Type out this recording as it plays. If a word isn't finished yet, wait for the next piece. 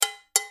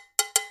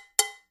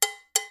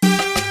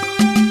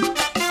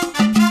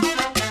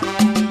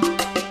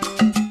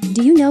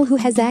know who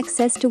has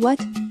access to what?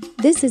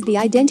 This is the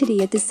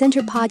Identity at the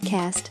Center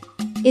podcast.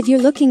 If you're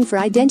looking for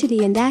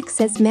identity and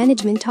access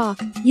management talk,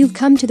 you've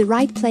come to the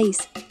right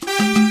place.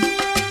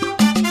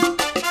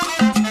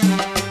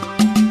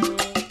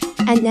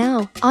 And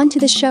now, on to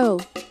the show.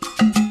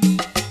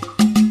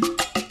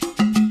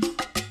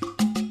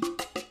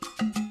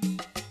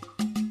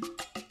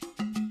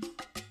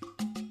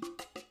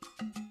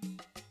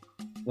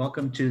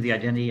 Welcome to the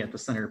Identity at the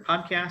Center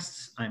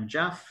podcast. I'm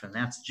Jeff, and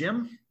that's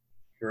Jim.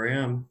 Here I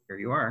am. Here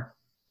you are.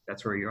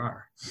 That's where you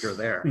are. You're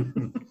there.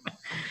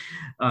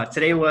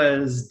 Today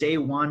was day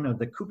one of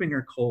the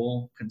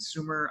Kupinger-Cole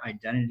Consumer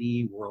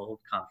Identity World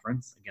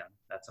Conference. Again,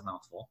 that's a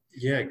mouthful.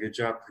 Yeah, good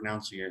job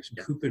pronouncing it.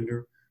 Yeah.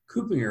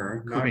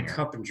 Kupinger, not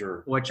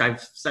Kuppinger. Which I've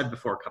said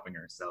before,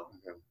 Kuppinger. So,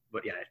 okay.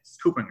 But yeah, it's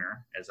Kupinger,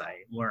 as I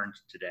learned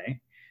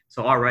today.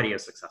 So already a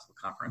successful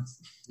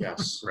conference.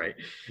 Yes. Right.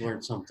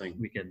 Learned something.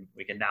 We can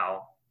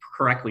now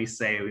correctly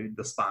say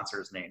the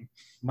sponsor's name.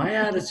 My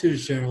attitude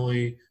is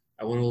generally,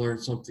 I want to learn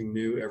something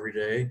new every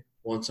day.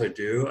 Once I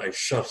do, I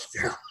shut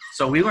it down.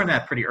 So we learned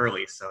that pretty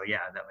early. So yeah,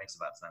 that makes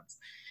about sense.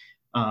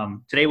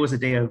 Today was a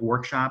day of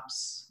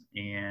workshops,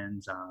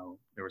 and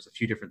there was a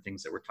few different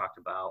things that were talked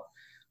about.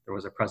 There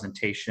was a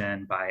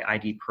presentation by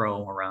ID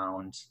Pro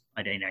around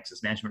identity and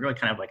access management, really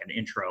kind of like an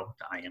intro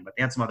to IAM, but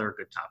they had some other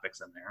good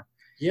topics in there.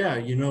 Yeah,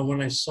 when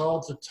I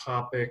saw the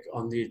topic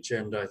on the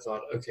agenda, I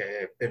thought, okay,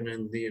 I've been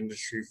in the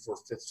industry for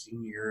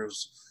 15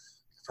 years.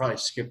 I'll probably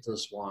skip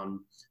this one.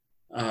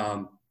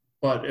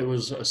 But it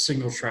was a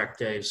single track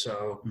day,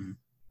 so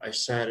I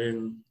sat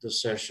in the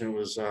session. It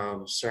was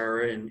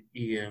Sarah and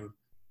Ian,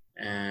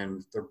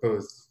 and they're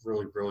both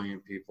really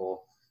brilliant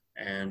people,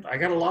 and I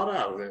got a lot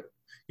out of it.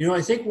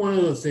 I think one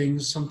of the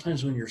things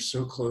sometimes when you're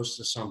so close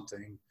to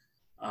something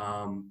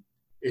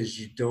is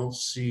you don't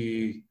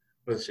see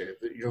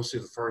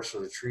the forest for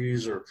the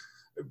trees, or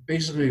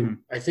basically,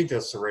 I think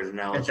that's the right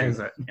analogy.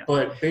 Yeah.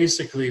 But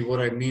basically what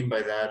I mean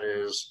by that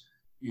is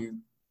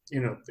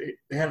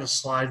they had a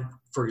slide,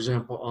 for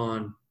example,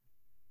 on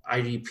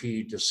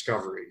IDP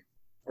discovery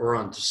or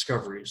on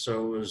discovery.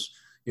 So it was,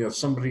 if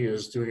somebody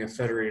is doing a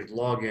federated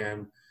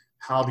login,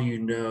 how do you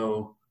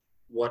know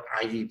what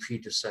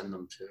IDP to send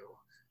them to?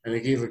 And they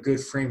gave a good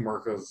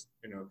framework of,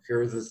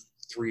 here are the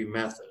three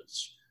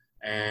methods.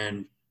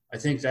 And I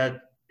think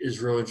that is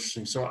really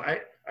interesting. So I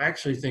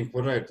actually think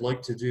what I'd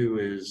like to do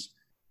is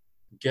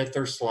get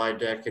their slide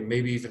deck and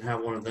maybe even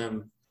have one of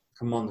them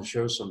come on the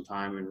show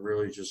sometime and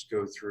really just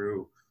go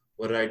through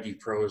what ID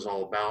Pro is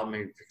all about,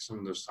 maybe pick some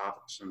of those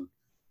topics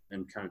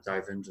and kind of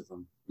dive into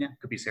them. Yeah,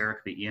 could be Sarah,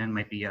 could be Ian,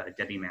 might be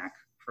Debbie Mack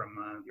from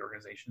the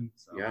organization.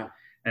 So yeah, and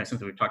that's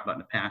something we've talked about in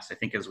the past. I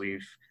think as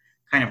we've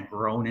kind of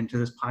grown into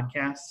this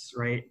podcast,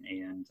 right,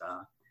 and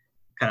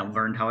kind of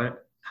learned how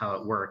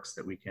it works,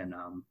 that we can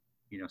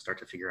start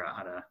to figure out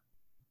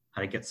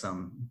how to get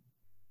some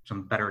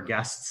better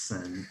guests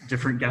and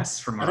different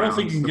guests from around. I don't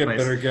think you can get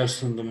better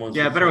guests than the ones.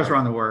 Yeah, better was the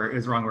wrong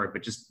word,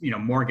 but just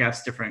more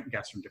guests, different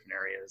guests from different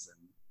areas, and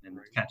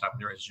right. Kind of talk with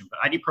the organization. But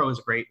ID Pro is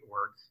a great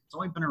org. It's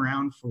only been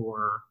around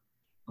for,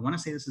 I want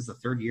to say this is the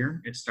third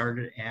year. It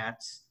started at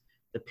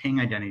the Ping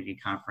Identity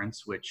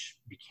Conference, which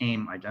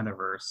became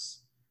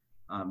Identiverse.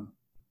 I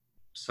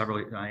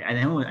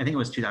think it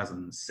was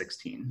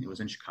 2016. It was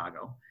in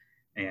Chicago.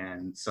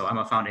 And so I'm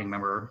a founding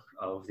member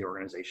of the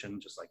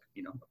organization, just like,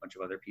 a bunch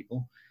of other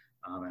people.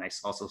 And I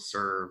also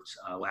served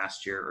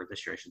last year, or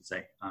this year, I should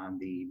say, on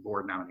the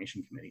board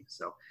nomination committee.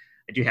 So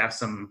I do have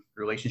some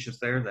relationships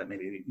there that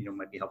maybe,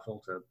 might be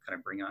helpful to kind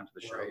of bring onto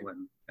the show, right,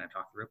 and kind of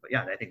talk through it. But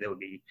yeah, I think that would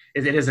be,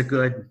 it is a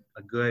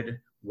good,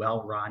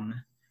 well-run,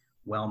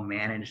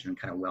 well-managed, and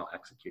kind of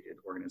well-executed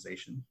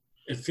organization.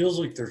 It feels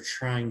like they're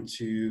trying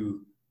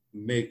to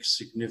make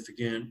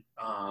significant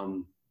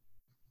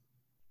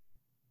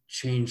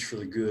change for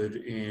the good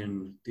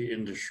in the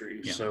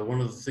industry. Yeah. So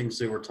one of the things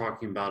they were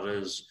talking about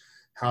is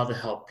how to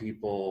help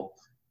people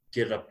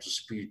get up to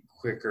speed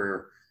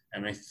quicker.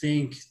 And I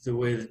think the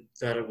way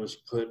that it was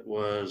put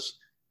was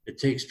it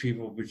takes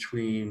people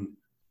between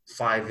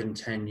 5 and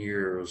 10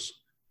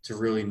 years to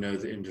really know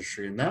the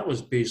industry. And that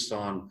was based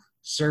on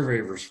survey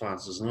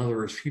responses. In other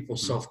words, people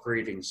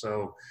self-grading.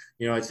 So,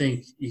 I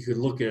think you could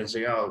look at it and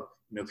say,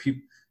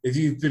 people, if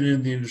you've been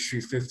in the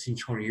industry 15,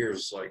 20 years,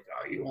 it's like,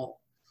 you won't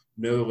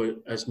know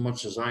it as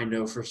much as I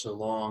know for so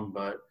long,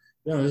 but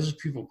this is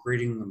people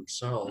grading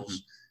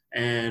themselves.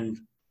 And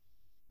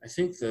I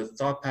think the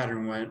thought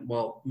pattern went,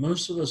 well,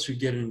 most of us who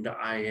get into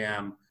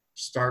IAM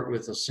start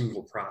with a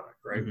single product,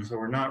 right? So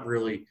we're not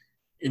really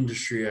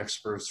industry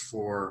experts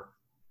for,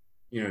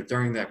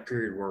 during that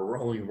period where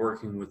we're only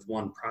working with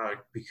one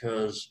product,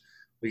 because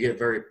we get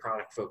very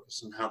product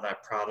focused on how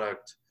that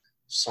product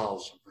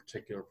solves a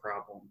particular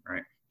problem.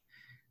 Right.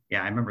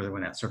 Yeah, I remember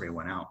when that survey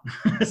went out.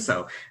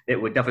 So it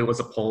definitely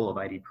was a poll of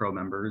ID Pro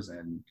members,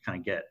 and kind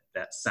of get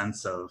that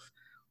sense of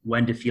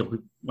when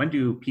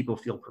do people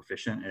feel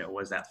proficient, and it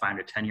was that 5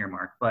 to 10 year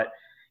mark. But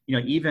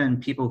even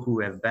people who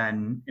have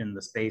been in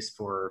the space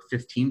for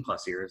 15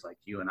 plus years, like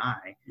you and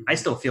I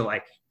still feel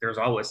like there's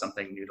always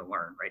something new to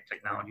learn, right?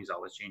 Technology is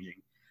always changing.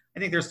 I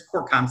think there's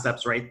core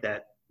concepts, right,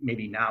 that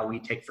maybe now we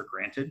take for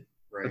granted,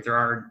 Right. but there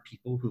are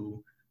people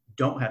who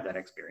don't have that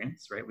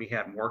experience, right? We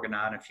had Morgan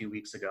on a few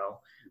weeks ago.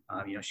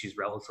 She's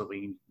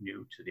relatively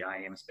new to the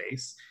IAM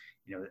space,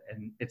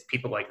 and it's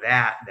people like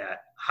that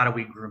how do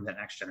we groom that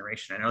next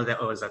generation? I know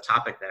that was a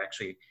topic that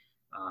actually,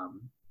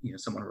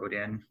 someone wrote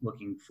in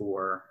looking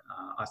for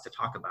us to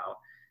talk about.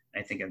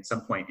 I think at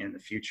some point in the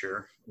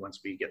future, once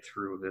we get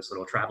through this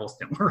little travel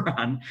stint we're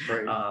on,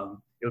 Right.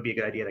 It would be a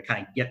good idea to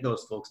kind of get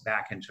those folks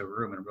back into a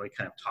room and really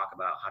kind of talk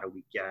about how do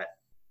we get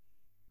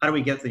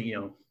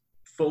the,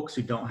 folks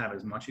who don't have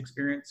as much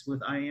experience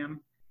with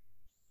IAM,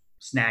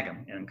 snag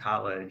them in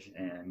college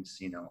and,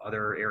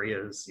 other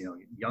areas,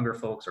 younger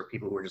folks or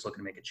people who are just looking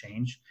to make a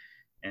change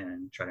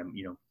and try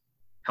to,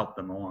 help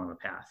them along the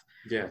path.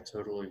 Yeah,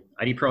 totally.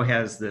 ID Pro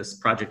has this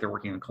project they're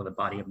working on called the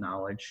Body of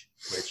Knowledge,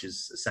 which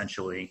is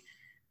essentially,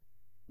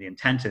 the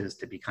intent is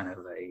to be kind of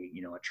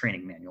a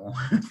training manual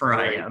for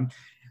Right. IAM.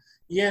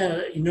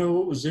 Yeah,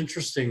 what was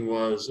interesting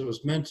was it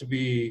was meant to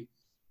be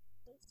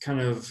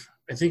kind of,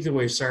 I think the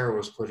way Sarah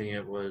was putting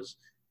it was,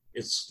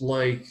 it's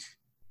like,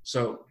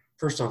 so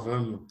first off,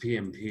 I'm a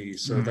PMP,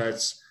 so Mhm.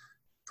 that's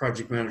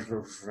Project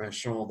Management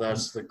Professional.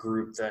 That's the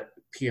group that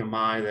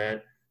PMI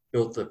that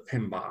built the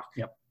PMBOK,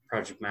 Yep.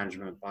 Project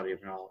Management Body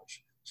of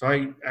Knowledge. So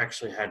I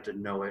actually had to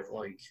know it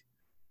like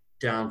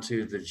down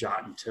to the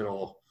jot and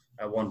tittle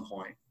at one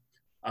point.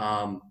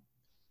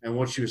 And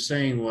what she was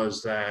saying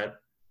was that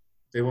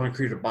they want to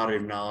create a body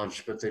of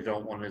knowledge, but they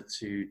don't want it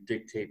to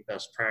dictate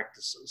best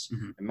practices.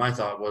 Mhm. And my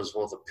thought was,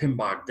 well, the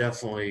PMBOK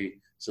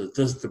definitely says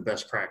this is the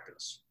best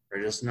practice,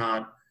 right? It's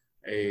not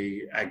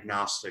a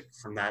agnostic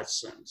from that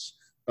sense.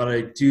 But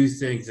I do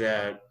think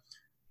that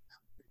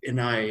in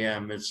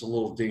IAM, it's a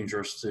little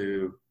dangerous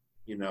to,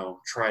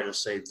 try to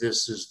say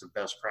this is the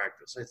best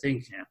practice. I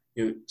think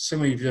so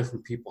many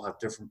different people have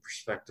different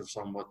perspectives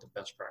on what the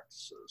best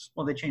practice is.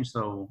 Well, they change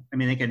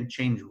they can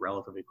change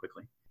relatively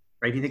quickly,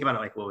 right? If you think about it,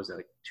 like, what was it,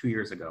 like 2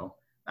 years ago?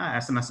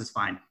 SMS is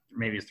fine.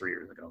 Maybe it's 3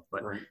 years ago,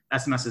 but Right.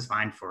 SMS is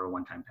fine for a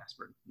one-time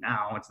password.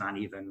 Now it's not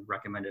even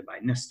recommended by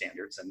NIST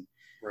standards. And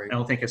Right. I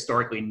don't think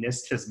historically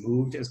NIST has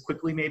moved as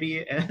quickly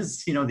maybe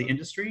as, the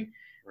industry,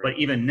 Right. but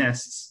even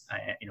NIST,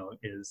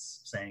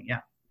 is saying,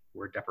 yeah,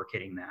 we're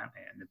deprecating that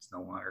and it's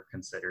no longer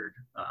considered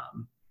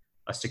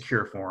a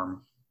secure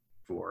form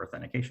for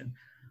authentication.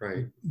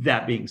 Right.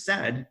 That being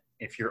said,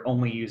 if you're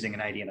only using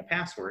an ID and a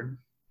password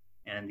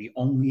and the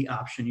only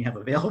option you have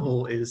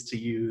available is to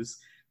use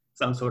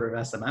some sort of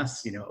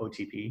SMS,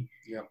 OTP,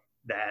 Yep.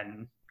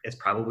 then it's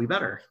probably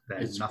better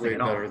than It's nothing way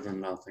at all. better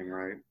than nothing,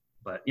 right?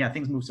 But yeah,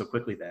 things move so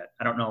quickly that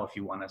I don't know if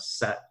you want to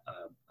set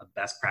a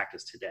best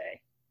practice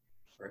today,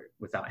 Right,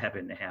 without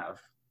having to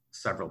have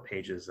several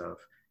pages of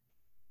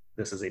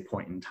this is a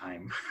point in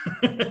time.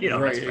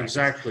 Right,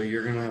 exactly.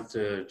 You're going to have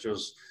to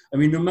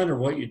no matter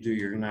what you do,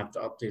 you're going to have to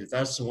update it.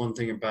 That's the one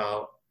thing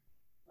about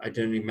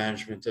identity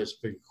management that's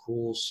been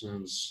cool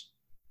since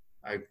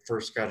I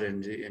first got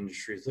into the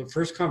industry. The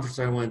first conference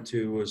I went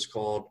to was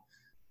called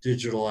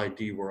Digital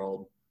ID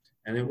World.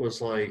 And it was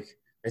like,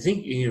 I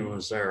think Ian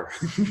was there.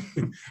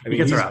 He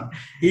gets around.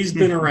 He's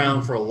been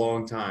around for a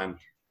long time.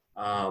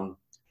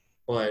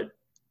 But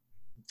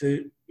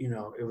it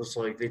was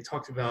like they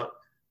talked about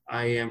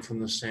IAM from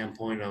the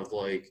standpoint of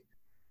like,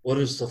 what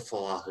is the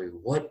philosophy?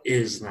 What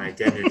is an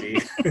identity?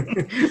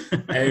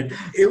 And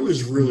it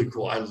was really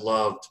cool. I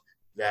loved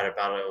that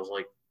about it. I was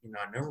like,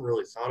 I never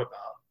really thought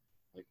about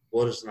like,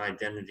 what does an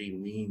identity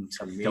mean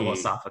to me?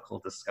 Philosophical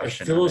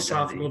discussion. A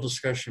philosophical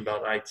discussion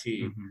about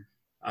IT.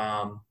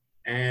 Mm-hmm.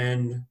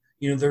 And,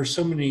 there's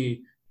so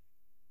many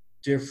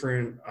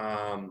different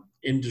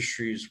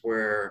industries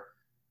where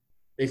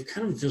they've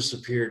kind of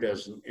disappeared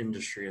as an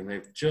industry and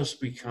they've just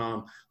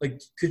become like,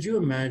 could you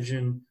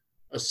imagine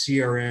a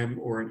CRM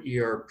or an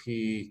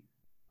ERP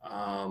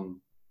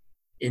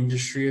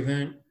industry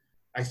event?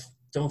 I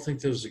don't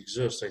think those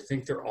exist. I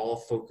think they're all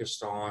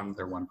focused on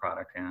their one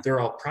product. Yeah. They're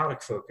all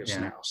product focused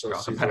now. So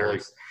it's either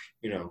like,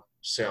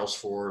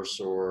 Salesforce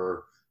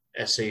or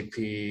SAP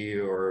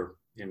or,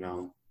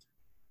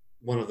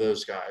 one of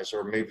those guys,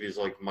 or maybe it's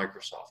like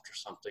Microsoft or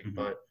something. Mm-hmm.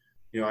 But,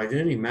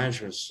 identity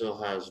management still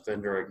has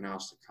vendor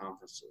agnostic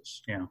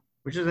conferences. Yeah.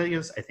 Which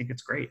is, I think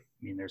it's great.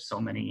 I mean, there's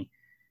so many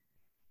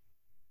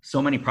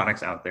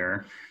products out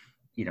there.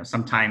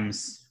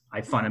 Sometimes I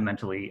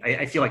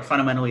feel like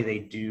fundamentally they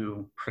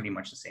do pretty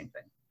much the same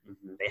thing.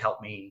 Mm-hmm. They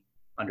help me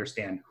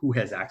understand who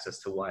has access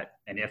to what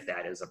and if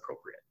that is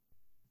appropriate.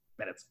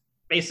 At its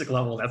basic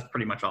level, that's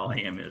pretty much all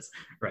IAM is,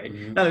 right?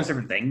 Mm-hmm. Now there's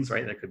different things,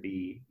 right? That could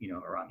be,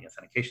 around the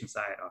authentication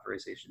side,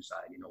 authorization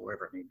side,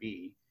 wherever it may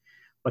be.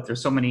 But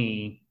there's so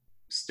many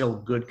still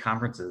good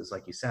conferences,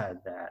 like you said,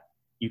 that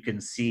you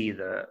can see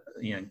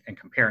and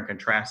compare and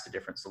contrast to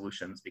different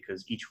solutions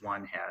because each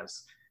one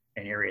has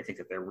an area I think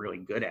that they're really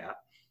good at.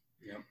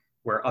 Yep.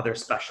 Where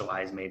others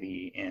specialize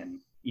maybe in,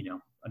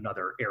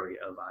 another area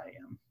of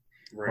IAM,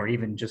 right. Or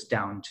even just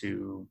down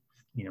to,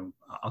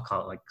 I'll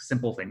call it like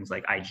simple things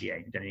like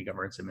IGA, Identity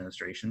Governance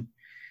Administration,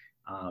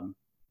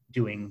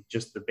 doing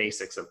just the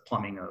basics of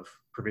plumbing of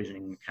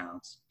provisioning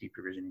accounts,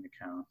 deprovisioning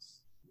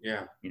accounts,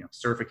 yeah,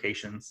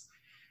 certifications.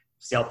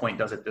 SailPoint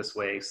does it this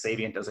way,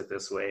 Savient does it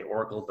this way,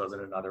 Oracle does it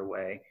another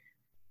way.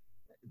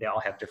 They all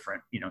have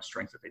different,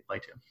 strengths that they play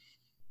to.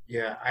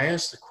 Yeah, I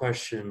asked the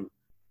question,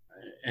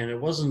 and it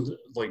wasn't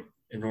like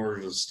in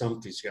order to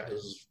stump these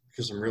guys,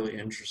 because I'm really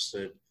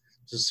interested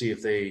to see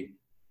if they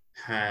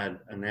had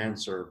an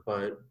answer.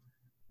 But,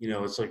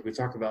 it's like we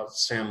talk about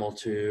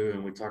SAML2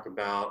 and we talk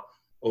about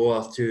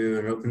OAuth2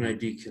 and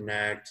OpenID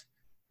Connect,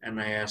 and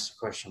I asked the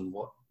question,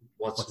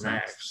 what's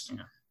next?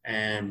 Yeah.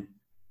 And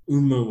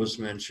UMA was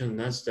mentioned.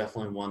 That's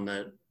definitely one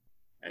that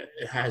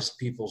it has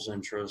people's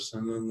interest.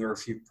 And then there are a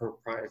few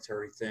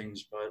proprietary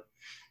things, but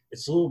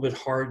it's a little bit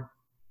hard,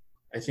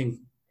 I think,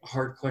 a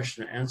hard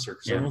question to answer,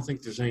 because I don't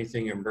think there's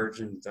anything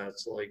emergent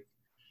that's like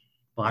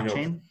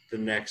blockchain. The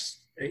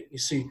next, you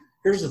see,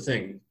 here's the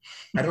thing.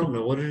 I don't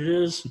know what it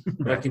is,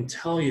 but I can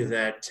tell you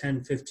that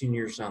 10, 15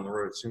 years down the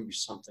road, it's going to be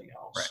something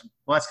else. Right.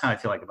 Well, that's kind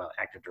of feel like about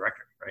Active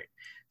Directory, right?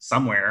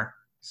 Somewhere,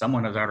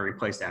 someone has already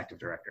replaced Active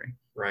Directory.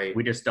 Right.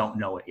 We just don't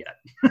know it yet.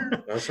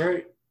 That's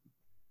right.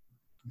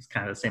 It's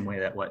kind of the same way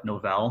that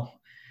Novell,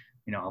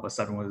 all of a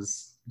sudden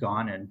was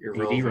gone and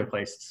AD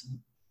replaced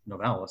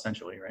Novell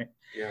essentially, right?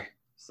 Yeah.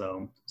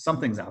 So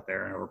something's out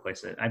there and it'll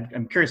replace it.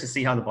 I'm curious to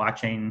see how the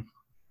blockchain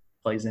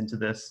plays into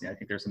this. I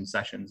think there's some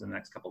sessions in the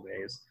next couple of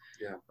days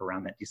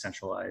around that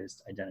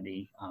decentralized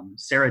identity.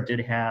 Sarah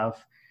did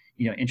have,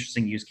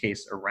 interesting use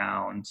case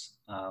around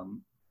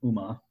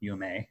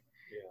UMA,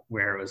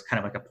 where it was kind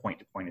of like a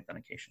point-to-point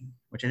authentication,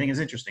 which I think is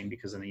interesting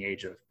because in the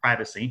age of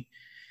privacy,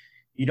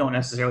 you don't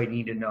necessarily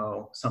need to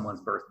know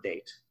someone's birth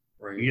date.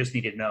 Right. You just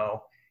need to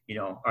know,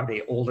 are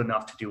they old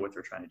enough to do what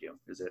they're trying to do?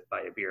 Is it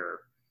buy a beer,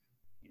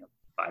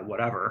 buy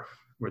whatever,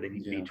 where they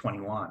need to be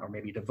 21 or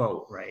maybe to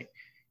vote, right?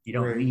 You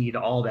don't need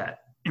all that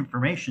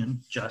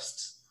information,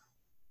 just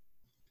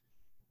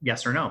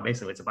yes or no.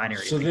 Basically, it's a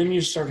binary So thing. then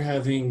you start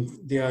having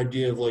the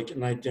idea of like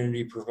an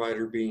identity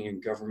provider being a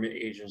government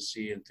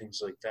agency and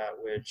things like that,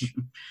 which,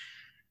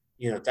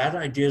 that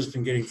idea has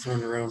been getting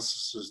thrown around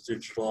since this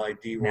digital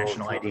ID world.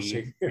 National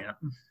ID.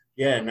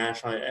 Yeah,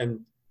 national. And,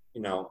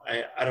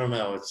 I don't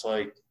know. It's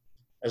like,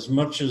 as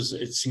much as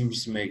it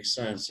seems to make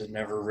sense, it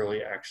never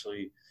really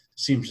actually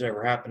seems to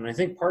ever happen. And I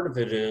think part of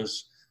it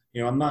is,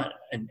 I'm not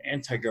an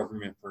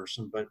anti-government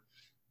person, but,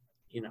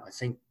 I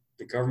think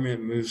the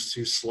government moves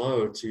too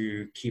slow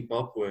to keep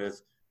up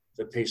with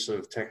the pace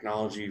of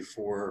technology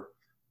for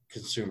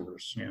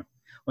consumers. Yeah.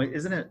 Well,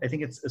 isn't it? I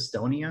think it's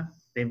Estonia.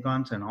 They've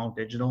gone to an all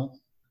digital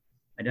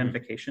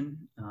identification.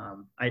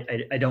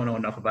 I don't know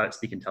enough about it to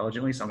speak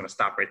intelligently, so I'm going to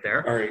stop right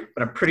there. All right.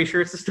 But I'm pretty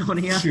sure it's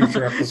Estonia.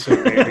 Future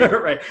episode, maybe.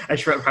 Right. I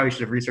probably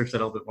should have researched that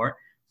a little bit more.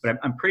 But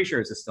I'm pretty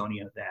sure it's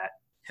Estonia that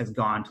has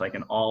gone to like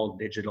an all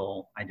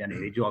digital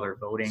identity. They do all their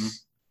voting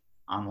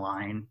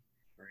online.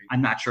 Right.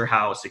 I'm not sure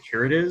how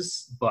secure it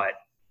is, but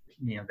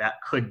that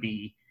could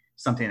be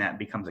something that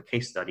becomes a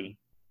case study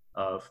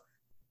of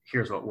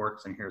here's what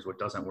works and here's what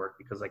doesn't work,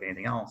 because like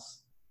anything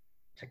else,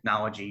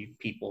 technology,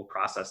 people,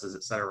 processes,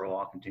 et cetera, will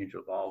all continue to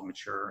evolve,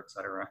 mature, et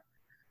cetera,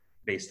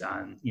 based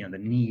on, the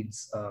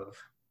needs of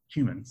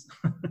humans.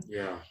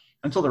 Yeah.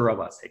 Until the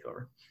robots take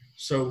over.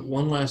 So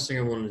one last thing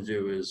I want to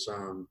do is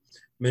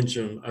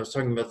mention, I was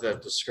talking about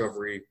that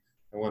discovery.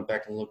 I went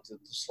back and looked at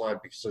the slide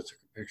because I took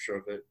a picture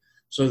of it.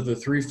 So the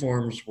three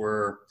forms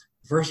were,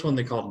 the first one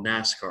they called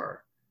NASCAR,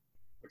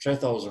 which I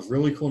thought was a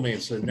really cool name.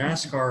 So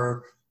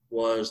NASCAR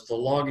was the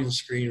login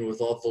screen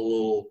with all the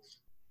little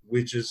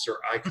widgets or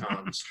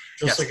icons.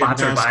 Just like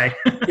sponsored by.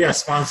 Yeah,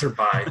 sponsored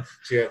by.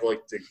 So you have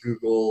like the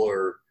Google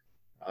or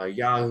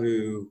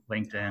Yahoo,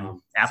 LinkedIn,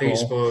 Apple,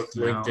 Facebook,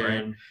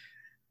 LinkedIn. Right?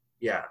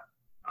 Yeah.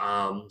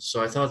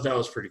 So I thought that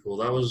was pretty cool.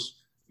 That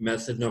was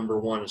method number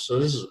one. So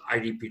this is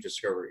IDP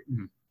discovery.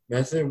 Mm-hmm.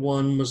 Method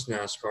one was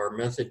NASCAR.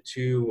 Method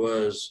two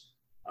was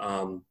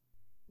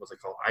what they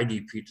call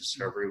IDP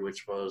discovery,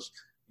 which was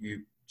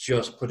you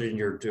just put in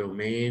your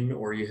domain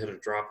or you hit a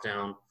drop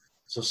down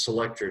to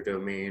select your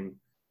domain.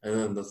 And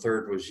then the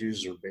third was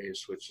user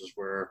base, which is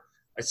where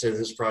I'd say this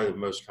is probably the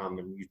most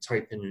common. You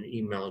type in an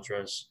email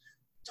address,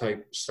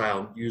 type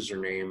style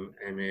username,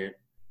 and it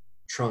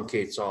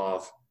truncates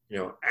off,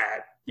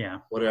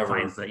 at whatever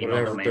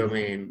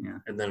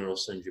domain, and then it'll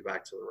send you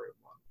back to the right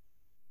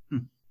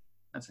one.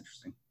 That's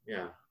interesting.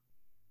 Yeah.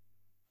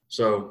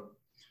 So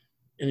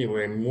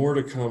anyway, more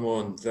to come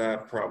on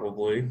that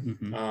probably.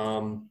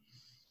 Mm-hmm.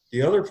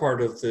 The other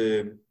part of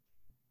the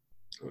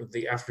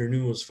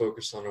afternoon was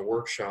focused on a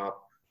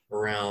workshop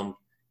around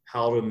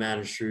how to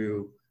manage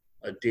through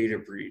a data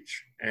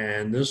breach.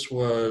 And this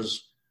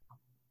was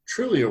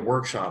truly a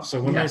workshop.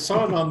 So when I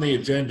saw it on the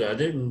agenda, I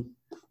didn't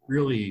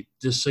really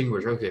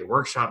distinguish, okay,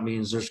 workshop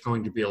means there's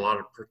going to be a lot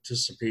of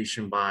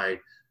participation by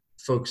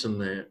folks in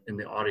the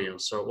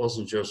audience. So it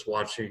wasn't just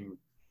watching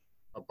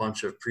a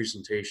bunch of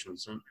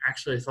presentations. And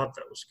actually I thought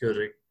that was good.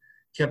 It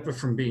kept it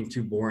from being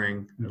too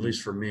boring, mm-hmm. at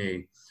least for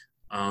me.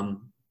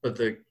 But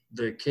the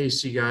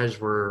KC guys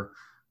were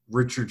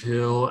Richard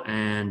Hill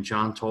and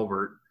John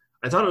Tolbert.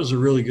 I thought it was a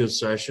really good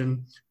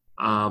session.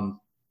 I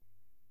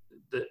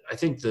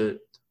think the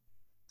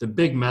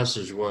big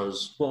message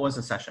was... What was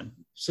the session?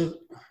 So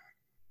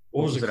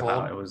What was it called?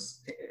 About? It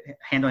was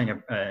handling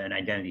an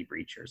identity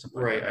breach or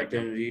something. Right,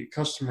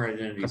 customer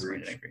identity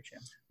breach.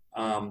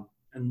 Yeah.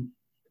 And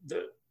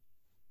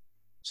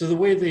so the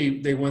way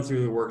they went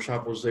through the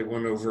workshop was they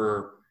went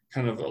over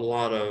kind of a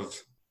lot of,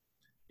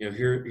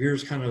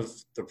 here's kind of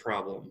the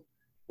problem.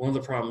 One of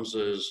the problems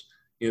is,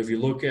 if you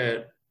look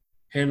at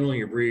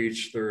handling a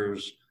breach,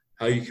 there's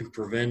how you can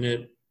prevent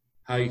it,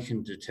 how you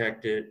can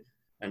detect it,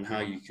 and how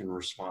you can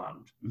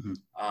respond.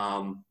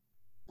 Mm-hmm.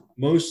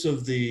 Most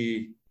of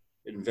the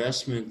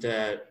investment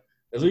that,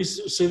 at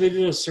least, so they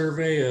did a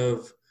survey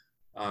of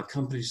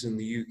companies in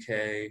the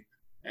UK,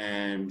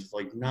 and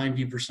like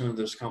 90% of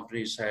those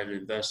companies had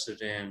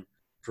invested in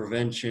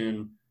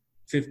prevention,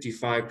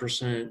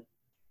 55%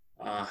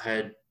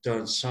 had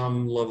done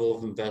some level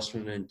of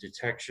investment in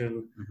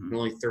detection, mm-hmm. and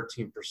only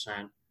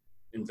 13%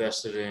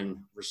 invested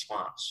in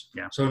response.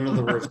 Yeah. So in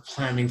other words,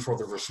 planning for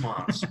the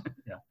response.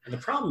 Yeah. And the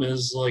problem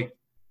is, like,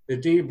 the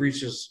data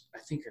breaches, I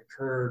think,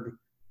 are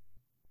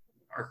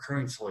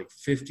occurring to like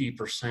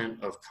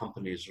 50% of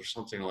companies or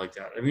something like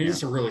that. I mean,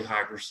 It's a really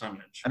high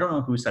percentage. I don't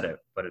know who said it,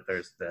 but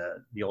there's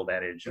the old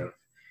adage of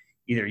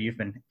either you've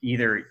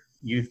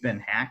been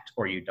hacked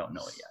or you don't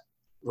know it yet.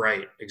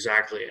 Right,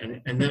 exactly.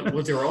 And then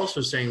what they were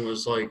also saying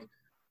was, like,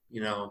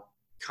 there's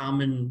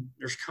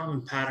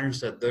common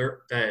patterns that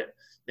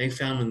they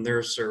found in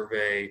their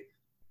survey.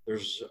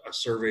 There's a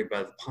survey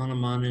by the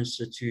Ponemon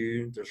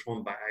Institute. There's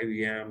one by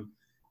IBM,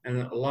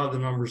 and a lot of the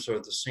numbers are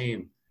the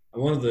same.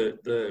 And one of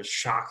the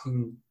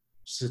shocking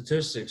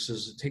statistics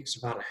is it takes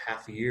about a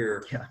half a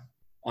year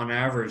on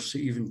average to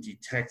even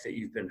detect that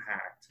you've been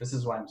hacked. This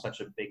is why I'm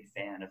such a big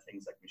fan of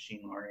things like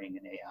machine learning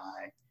and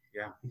AI.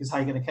 Yeah. Because how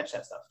are you going to catch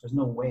that stuff? There's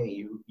no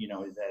way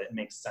that it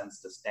makes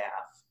sense to staff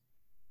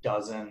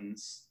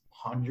dozens,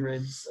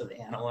 hundreds of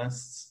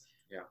analysts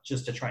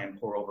just to try and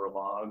pour over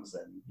logs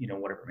and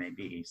whatever it may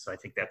be. So I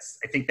think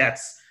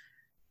that's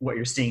what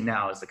you're seeing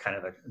now is the kind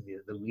of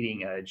the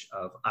leading edge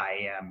of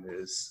IAM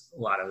is a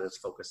lot of this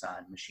focus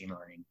on machine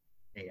learning,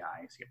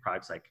 AI. So you get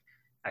products like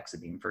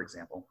Exabeam, for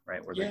example,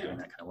 right, where they're doing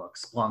that kind of work.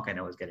 Splunk, I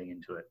know, is getting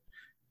into it.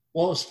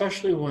 Well,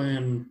 especially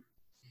when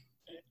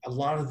a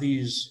lot of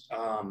these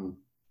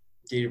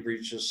data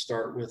breaches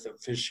start with a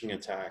phishing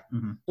attack.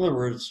 Mm-hmm. In other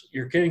words,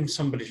 you're getting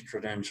somebody's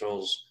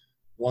credentials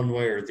one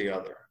way or the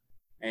other.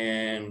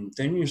 And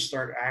then you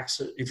start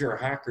if you're a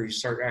hacker, you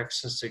start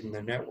accessing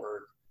the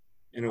network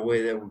in a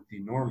way that would be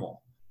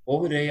normal.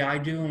 What would AI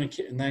do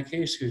in that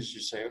case? Because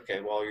you say, okay,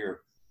 well,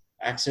 you're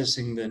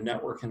accessing the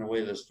network in a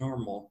way that's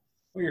normal,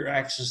 or you're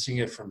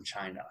accessing it from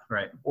China.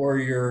 Right. Or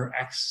you're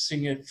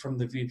accessing it from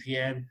the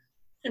VPN,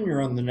 and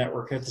you're on the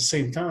network at the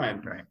same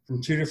time, right,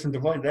 from two different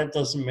devices. That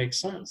doesn't make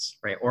sense.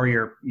 Right. Or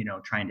you're,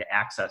 trying to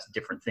access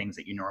different things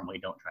that you normally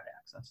don't try to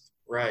access.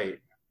 Right.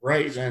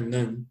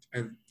 And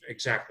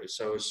exactly.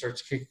 So it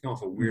starts kicking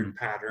off a weird mm-hmm.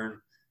 pattern,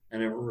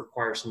 and it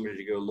requires somebody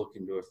to go look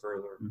into it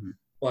further. Mm-hmm.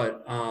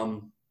 But I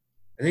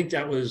think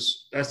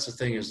that's the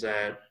thing, is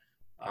that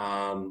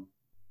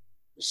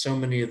so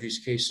many of these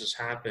cases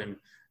happen,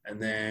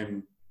 and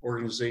then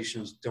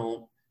organizations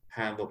don't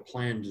have a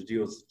plan to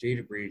deal with the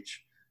data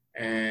breach.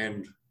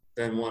 And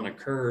then one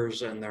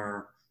occurs, and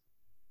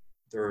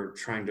they're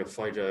trying to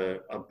fight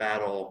a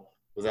battle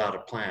without a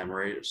plan,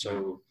 right?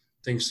 So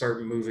things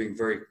start moving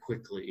very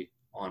quickly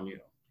on you.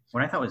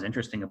 What I thought was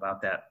interesting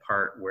about that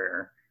part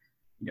where,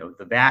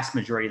 the vast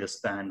majority of the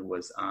spend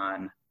was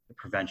on the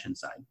prevention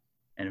side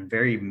and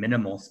very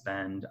minimal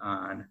spend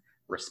on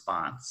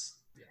response.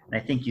 Yeah. And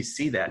I think you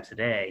see that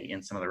today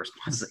in some of the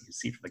responses that you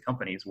see from the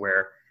companies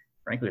where,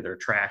 frankly, they're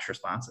trash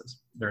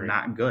responses. They're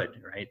not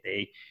good, right?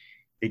 They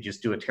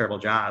just do a terrible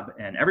job.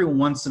 And every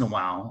once in a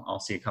while, I'll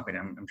see a company,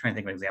 I'm trying to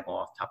think of an example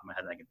off the top of my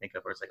head that I can think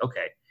of, where it's like,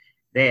 okay,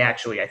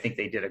 I think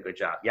they did a good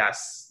job.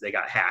 Yes, they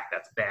got hacked.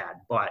 That's bad,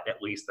 but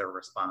at least their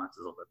response is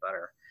a little bit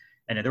better.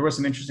 And there was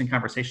some interesting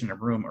conversation in the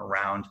room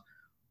around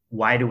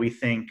why do we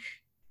think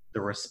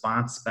the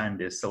response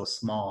spend is so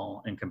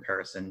small in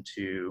comparison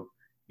to,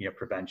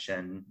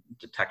 prevention,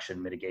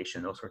 detection,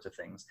 mitigation, those sorts of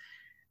things.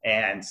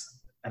 And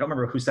I don't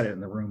remember who said it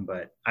in the room,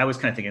 but I was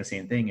kind of thinking the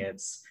same thing.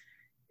 It's,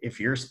 if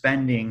you're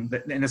spending,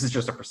 and this is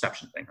just a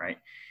perception thing, right?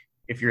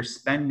 If you're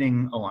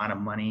spending a lot of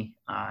money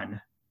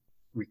on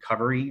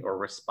recovery or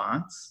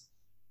response,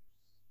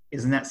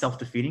 isn't that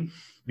self-defeating?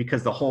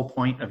 Because the whole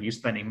point of you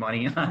spending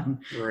money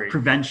on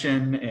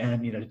prevention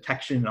and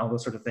detection and all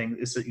those sort of things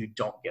is so you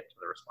don't get to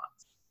the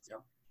response. Yeah.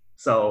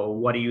 So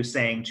what are you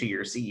saying to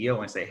your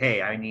CEO and say,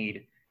 hey, I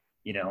need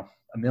 $1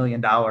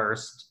 million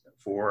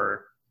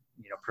for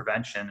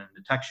prevention and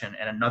detection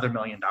and another $1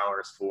 million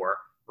for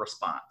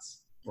response?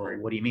 Well,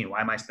 what do you mean?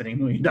 Why am I spending $1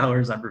 million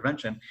on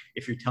prevention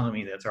if you're telling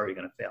me that it's already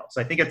going to fail?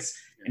 So I think it's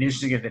an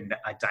interesting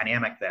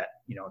dynamic that,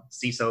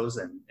 CISOs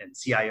and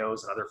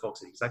CIOs and other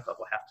folks at the exec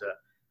level have to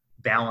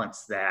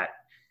balance that,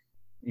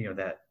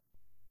 that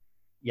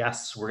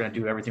yes, we're going to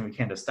do everything we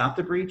can to stop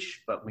the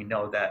breach, but we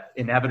know that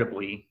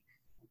inevitably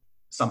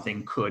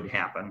something could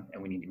happen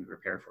and we need to be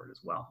prepared for it as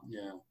well.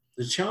 Yeah.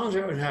 The challenge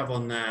I would have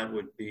on that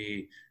would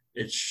be,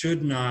 it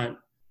should not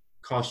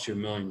cost you $1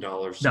 million.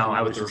 No,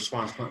 I was the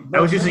response plan. I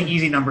was using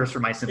easy numbers for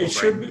my simple It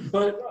brain. should be,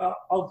 but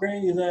I'll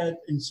grant you that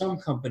in some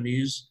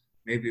companies,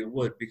 maybe it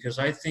would, because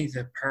I think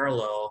that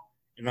parallel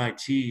in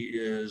IT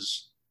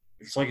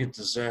it's like a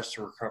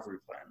disaster recovery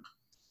plan.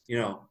 You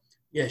know,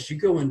 yes, you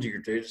go into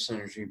your data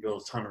centers and you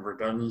build a ton of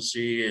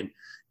redundancy and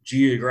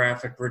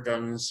geographic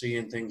redundancy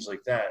and things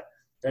like that.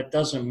 That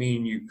doesn't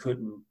mean you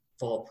couldn't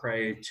fall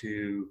prey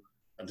to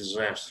a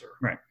disaster.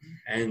 Right.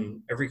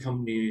 And every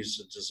company needs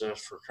a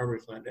disaster recovery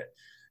plan.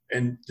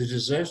 And the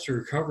disaster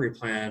recovery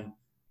plan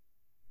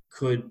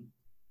could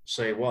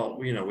say, well,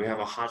 you know, we have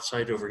a hot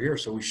site over here,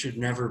 so we should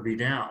never be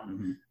down.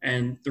 Mm-hmm.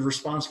 And the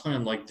response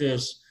plan like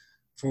this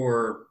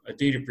for a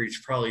data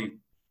breach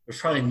there's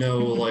probably no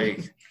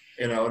like,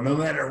 you know, no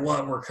matter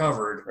what, we're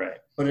covered. Right.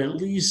 But at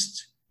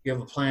least you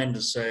have a plan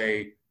to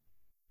say,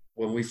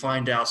 when we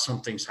find out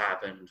something's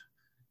happened,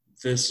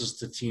 this is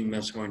the team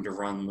that's going to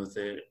run with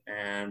it,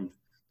 and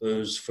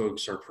those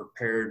folks are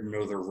prepared and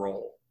know their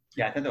role.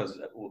 Yeah, I think that was.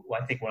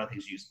 I think one of the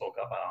things you spoke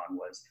up on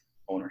was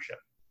ownership.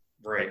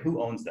 Right. Like,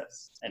 who owns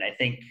this? And I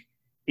think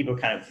people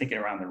kind of thinking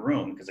around the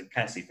room, because I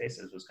kind of see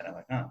faces, was kind of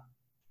like, oh,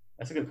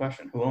 that's a good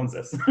question. Who owns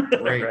this?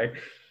 Right. Right.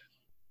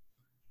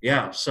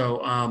 Yeah.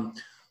 So,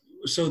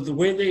 so the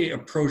way they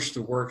approached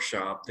the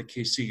workshop, the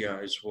KC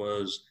guys,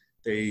 was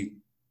they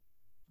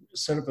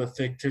set up a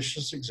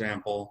fictitious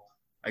example.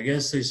 I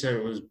guess they said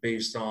it was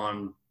based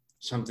on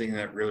something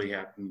that really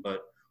happened,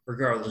 but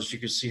regardless, you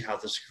could see how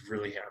this could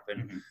really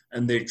happen. Mm-hmm.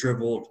 And they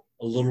dribbled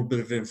a little bit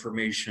of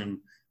information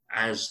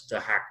as the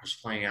hack was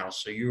playing out.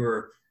 So you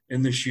were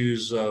in the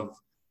shoes of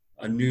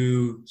a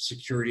new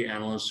security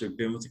analyst who had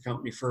been with the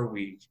company for a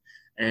week.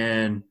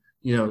 And,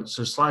 you know,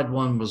 so slide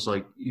one was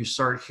like, you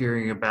start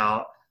hearing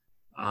about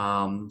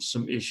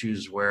some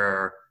issues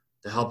where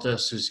the help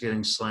desk is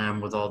getting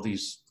slammed with all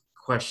these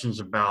questions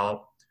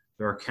about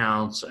their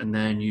accounts. And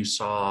then you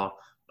saw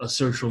a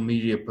social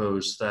media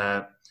post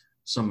that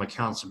some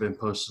accounts have been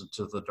posted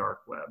to the dark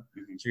web.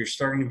 Mm-hmm. So you're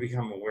starting to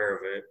become aware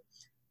of it.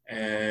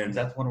 And is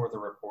that the one where the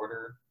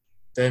reporter?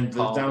 Then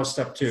that was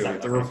step two. Okay.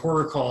 The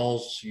reporter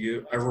calls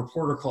you. A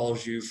reporter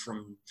calls you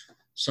from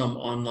some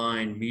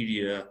online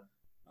media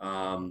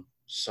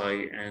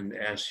site and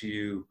asks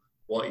you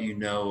what you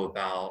know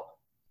about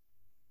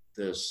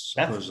this.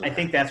 I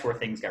think that's where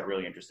things got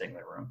really interesting in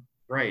the room.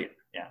 Right.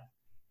 Yeah.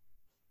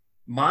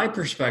 My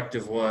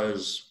perspective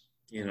was,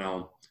 you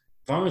know,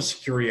 if I'm a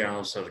security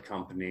analyst at a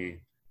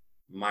company,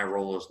 my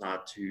role is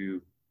not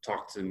to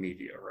talk to the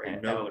media,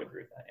 right? I would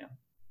agree with that, yeah.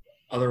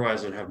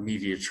 Otherwise, I'd have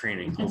media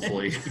training,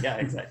 hopefully. Yeah,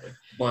 exactly.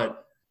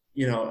 But,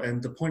 you know,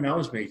 and the point I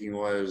was making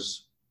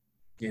was,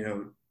 you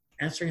know,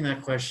 answering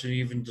that question,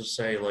 even to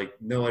say, like,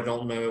 no, I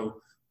don't know,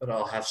 but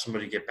I'll have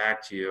somebody get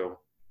back to you.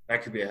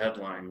 That could be a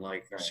headline,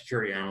 like a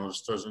security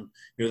analyst doesn't,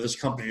 you know, this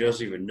company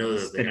doesn't even know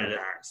that they have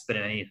hacked. Spin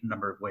in any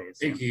number of ways.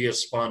 It could get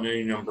spun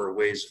any number of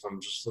ways if I'm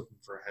just looking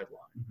for a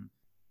headline.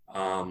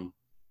 Mm-hmm.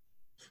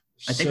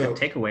 I think the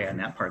takeaway on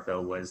that part,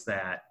 though, was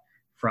that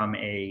from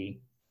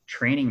a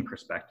training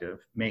perspective,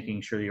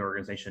 making sure the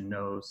organization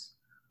knows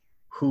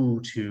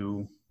who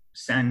to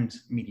send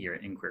media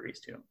inquiries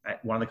to.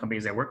 At one of the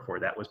companies I worked for,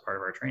 that was part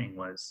of our training,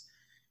 was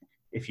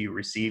if you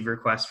receive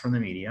requests from the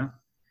media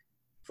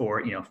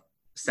for, you know,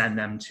 send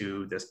them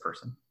to this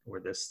person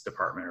or this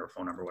department or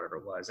phone number, whatever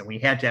it was. And we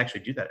had to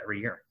actually do that every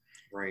year.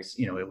 Right.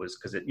 You know, it was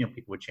because you know,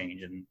 people would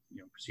change and,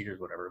 you know, procedures,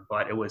 whatever,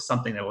 but it was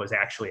something that was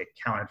actually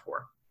accounted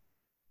for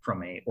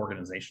from a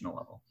organizational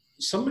level.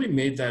 Somebody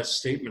made that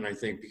statement, I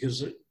think,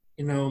 because,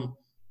 you know,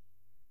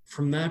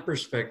 from that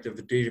perspective,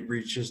 a data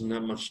breach isn't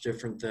that much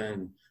different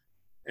than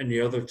any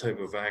other type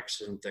of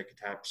accident that could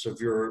happen. So if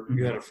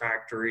you had a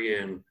factory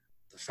and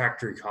the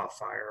factory caught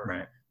fire,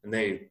 right, and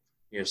they,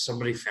 you know,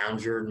 somebody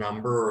found your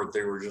number, or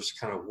they were just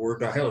kind of word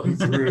dialing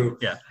through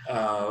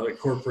a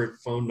corporate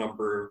phone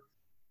number,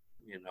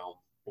 you know,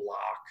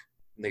 block,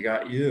 and they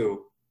got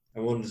you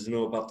and wanted to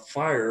know about the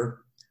fire,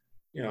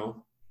 you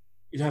know,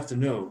 you'd have to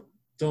know.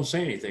 Don't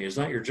say anything. It's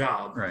not your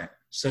job. Right.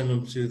 Send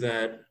them to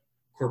that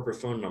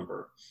corporate phone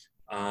number.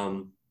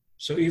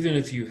 So even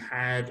if you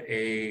had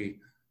a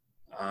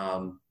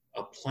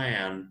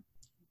plan,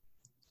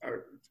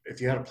 or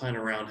if you had a plan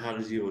around how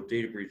to deal with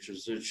data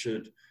breaches, it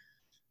should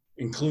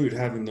include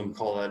having them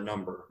call that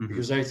number,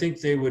 because I think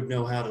they would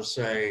know how to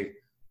say,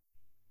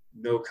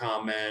 no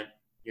comment,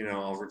 you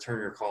know, I'll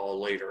return your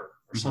call later,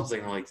 or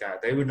something like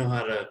that. They would know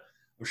how to.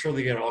 I'm sure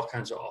they get all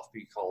kinds of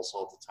offbeat calls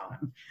all the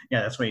time.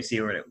 Yeah, that's when you see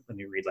when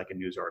you read like a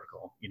news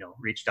article, you know,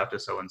 reached out to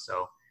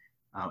so-and-so,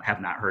 have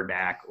not heard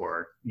back,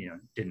 or, you know,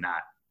 did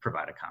not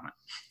provide a comment.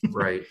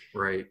 Right.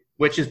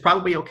 Which is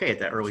probably okay at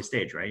that early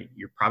stage, right?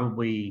 You're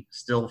probably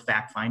still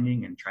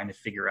fact-finding and trying to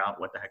figure out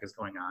what the heck is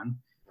going on.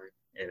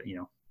 Right. You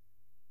know,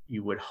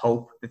 you would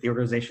hope that the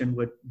organization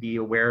would be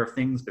aware of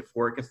things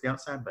before it gets to the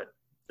outside, but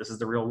this is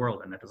the real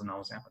world, and that doesn't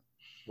always happen.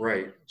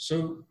 Right.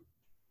 So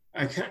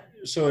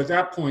at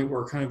that point,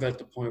 we're kind of at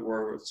the point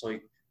where it's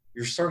like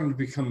you're starting to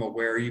become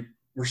aware.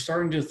 We're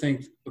starting to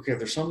think, okay,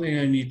 there's something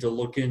I need to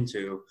look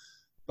into,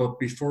 but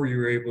before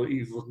you're able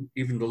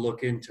even to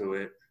look into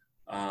it,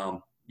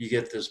 you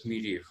get this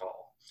media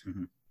call.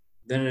 Mm-hmm.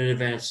 Then it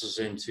advances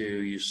into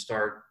you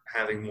start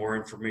having more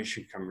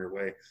information come your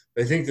way.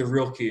 But I think the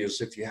real key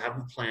is if you have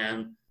a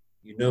plan,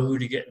 you know who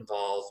to get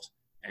involved,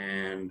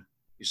 and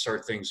you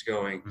start things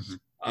going.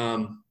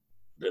 Mm-hmm.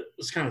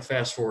 Let's kind of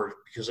fast forward,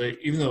 because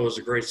even though it was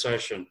a great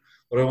session,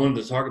 what I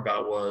wanted to talk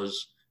about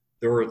was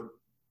there were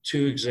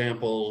 2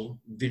 example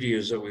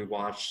videos that we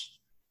watched.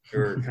 They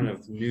were kind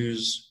of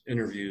news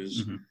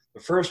interviews. Mm-hmm.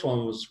 The first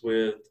one was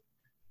with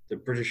the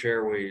British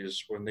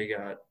Airways when they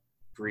got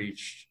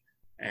breached,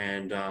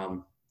 and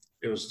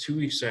it was 2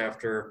 weeks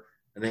after,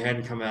 and they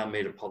hadn't come out and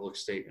made a public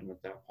statement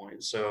at that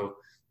point. So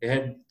they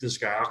had this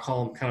guy, I'll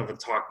call him kind of a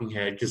talking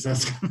head, because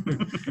that's,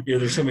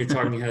 there's so many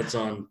talking heads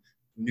on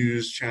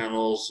news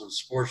channels and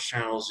sports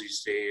channels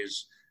these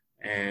days.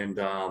 And,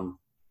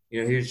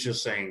 he was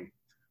just saying,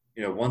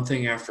 one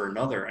thing after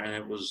another.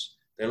 And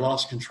they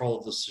lost control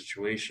of the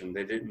situation.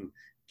 They didn't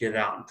get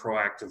out and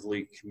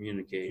proactively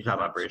communicate. You talk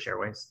about British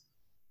Airways?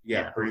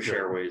 Yeah, British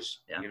Airways,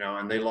 yeah.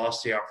 And they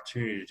lost the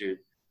opportunity to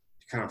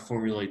kind of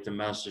formulate the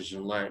message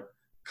and let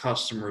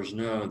customers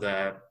know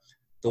that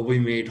they'll be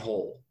made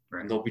whole,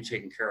 right, and they'll be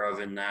taken care of,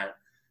 and that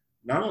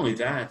not only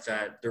that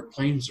their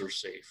planes are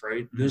safe,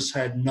 right? Mm-hmm. This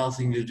had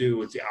nothing to do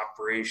with the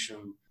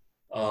operation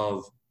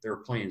of their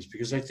planes,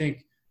 because I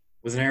think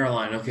with an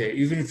airline, okay,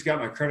 even if you got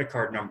my credit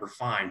card number,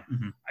 fine.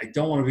 Mm-hmm. I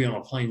don't want to be on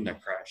a plane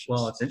that crashes.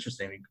 Well, it's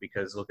interesting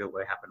because look at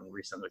what happened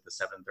recently with the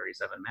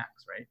 737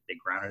 MAX, right? They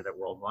grounded it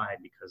worldwide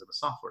because of a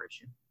software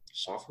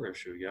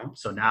issue. Yeah.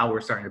 So now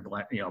we're starting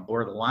to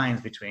blur the lines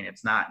between,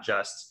 it's not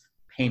just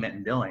payment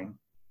and billing.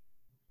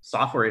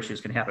 Software issues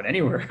can happen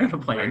anywhere on a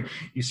plane. Right.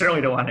 You certainly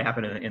don't want it to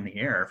happen in the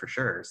air, for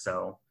sure.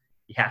 So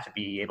you have to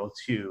be able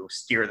to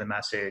steer the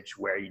message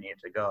where you need it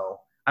to go.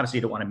 Obviously,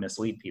 you don't want to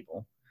mislead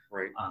people.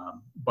 Right.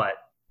 But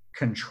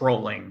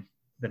controlling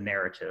the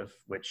narrative,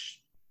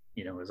 which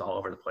is all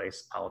over the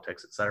place,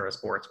 politics, et cetera,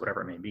 sports,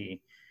 whatever it may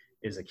be,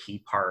 is a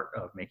key part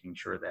of making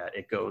sure that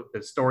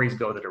the stories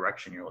go the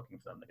direction you're looking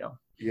for them to go.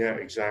 Yeah,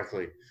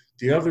 exactly.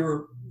 The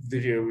other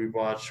video we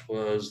watched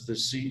was the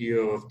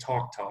CEO of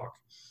TalkTalk,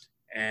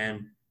 and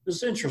it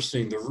was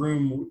interesting. The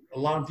room, a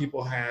lot of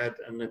people had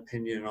an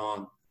opinion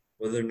on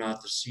whether or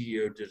not the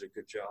CEO did a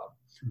good job.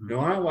 Mm-hmm.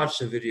 When I watched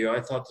the video,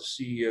 I thought the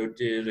CEO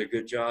did a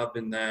good job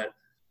in that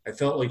I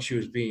felt like she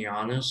was being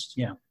honest.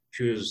 Yeah.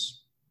 She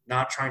was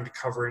not trying to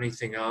cover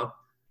anything up.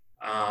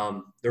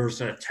 There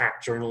was an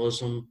attack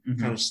journalism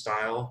kind of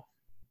style,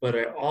 but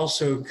I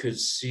also could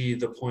see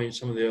the point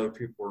some of the other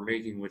people were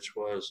making, which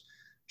was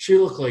she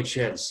looked like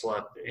she hadn't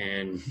slept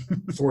in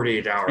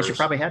 48 hours. She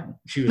probably hadn't.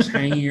 She was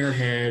hanging her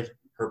head.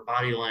 Her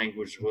body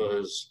language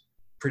was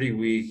pretty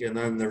weak. And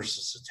then there's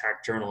this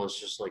attack journalist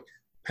just like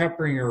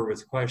peppering her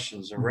with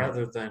questions. And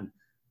rather than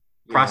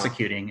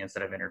prosecuting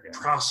instead of interviewing.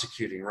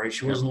 Prosecuting, right?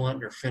 She wasn't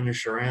letting her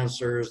finish her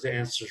answers. The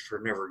answers were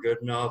never good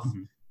enough.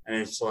 Mm-hmm. And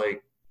it's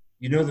like,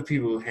 the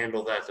people who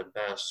handle that the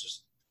best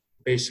just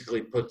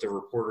basically put the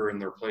reporter in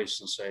their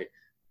place and say,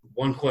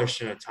 one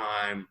question at a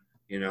time,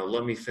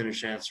 let me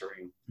finish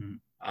answering.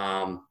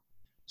 Mm-hmm.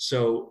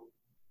 So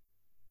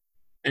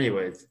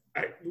anyway,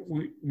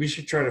 we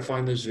should try to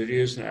find those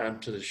videos and add them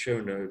to the show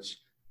notes.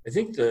 I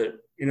think that,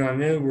 I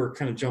know we're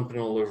kind of jumping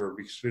all over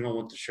because we don't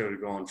want the show to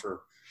go on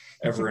for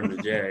ever and a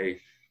day.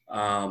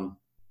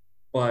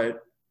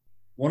 But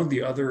one of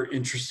the other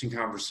interesting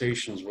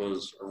conversations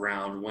was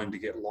around when to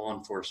get law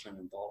enforcement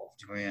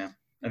involved. Oh, yeah.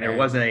 And there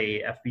was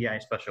a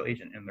FBI special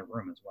agent in the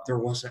room as well. There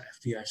was an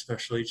FBI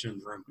special agent in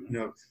the room,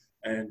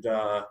 and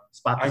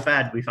Spot the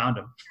Fed, we found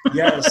him.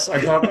 Yes, I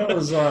thought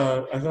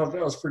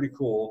that was pretty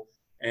cool.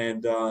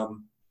 And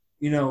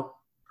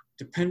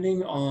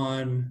depending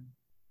on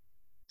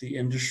the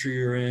industry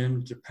you're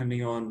in,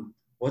 depending on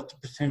what the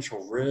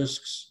potential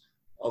risks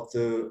of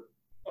the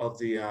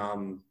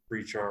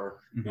breach are.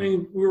 Mm-hmm. I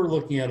mean, we were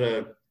looking at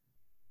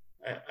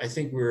I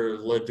think we were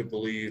led to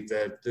believe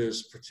that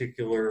this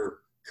particular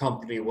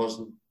company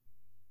wasn't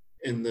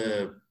in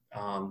the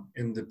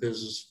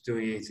business of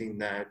doing anything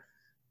that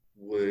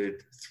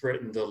would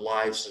threaten the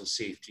lives and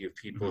safety of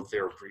people if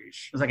they were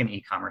breached. It was like an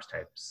e-commerce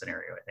type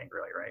scenario, I think,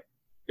 really, right?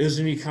 It was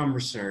an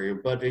e-commerce scenario,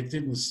 but it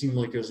didn't seem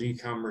like it was an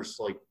e-commerce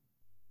like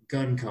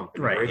gun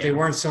company, right? Yeah. They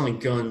weren't selling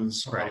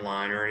guns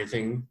online or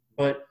anything,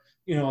 but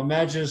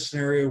imagine a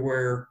scenario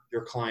where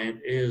your client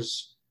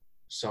is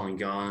selling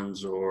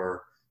guns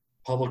or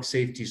public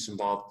safety is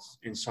involved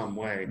in some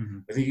way. Mm-hmm.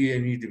 I think you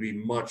need to be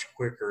much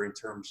quicker in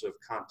terms of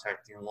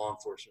contacting law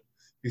enforcement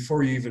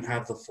before you even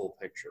have the full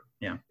picture.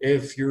 Yeah.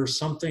 If you're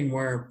something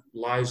where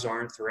lives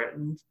aren't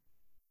threatened,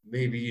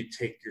 maybe you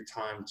take your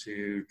time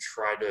to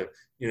try to,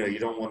 you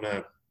don't want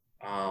to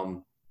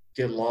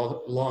get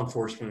law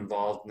enforcement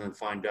involved and then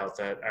find out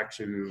that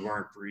actually we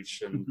weren't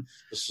breached and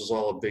this was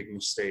all a big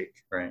mistake.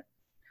 Right.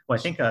 Well,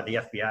 I think the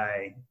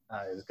FBI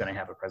is going to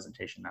have a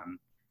presentation on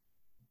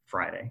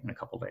Friday in a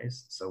couple of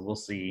days, so we'll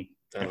see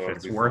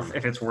if it's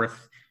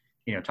worth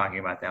talking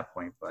about at that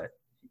point. But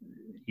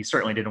he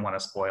certainly didn't want to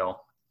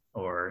spoil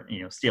or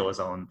steal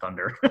his own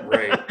thunder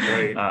right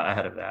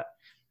ahead of that.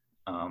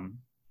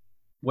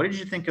 What did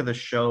you think of the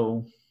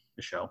show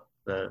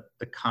the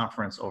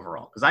conference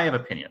overall? Because I have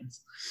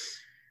opinions.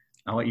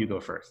 I'll let you go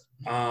first.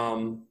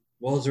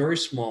 Well, it's very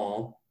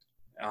small.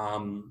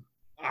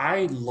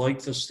 I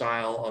like the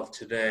style of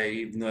today,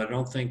 even though I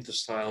don't think the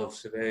style of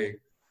today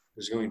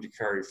is going to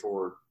carry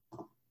forward.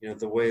 You know,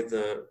 the way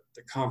the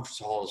conference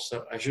hall is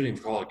set, I shouldn't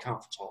even call it a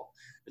conference hall.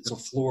 It's a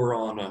floor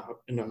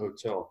in a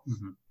hotel.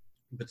 Mm-hmm.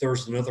 But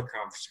there's another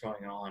conference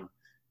going on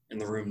in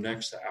the room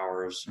next to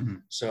ours. Mm-hmm.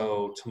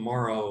 So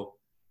tomorrow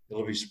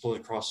it'll be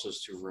split across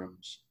those two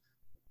rooms.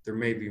 There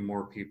may be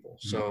more people.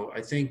 Mm-hmm. So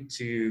I think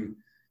to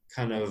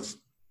kind of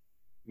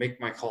make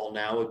my call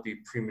now would be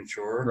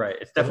premature. Right.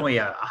 It's definitely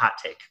a hot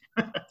take.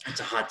 It's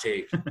a hot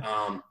take.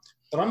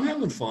 But I'm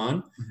having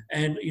fun.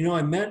 And, you know,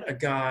 I met a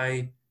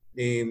guy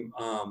named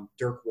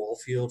Dirk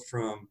Wallfield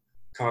from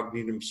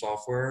Cognitum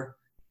Software.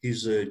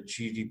 He's a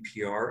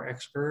GDPR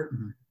expert.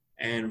 Mm-hmm.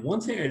 And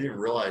one thing I didn't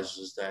realize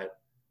is that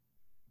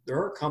there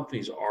are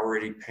companies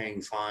already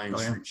paying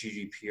fines for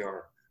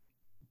GDPR.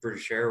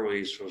 British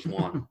Airways was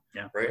one,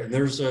 yeah. Right? And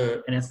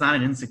and it's not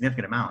an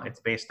insignificant amount. It's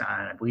based on,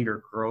 I believe,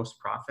 your gross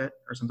profit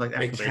or something like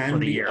that. It can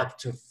be up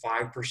to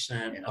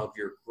 5% of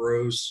your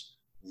gross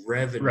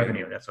revenue.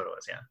 Revenue, that's what it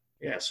was, yeah.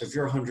 Yeah, so if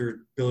you're a $100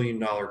 billion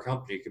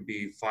company, it could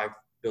be $5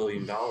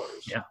 billion.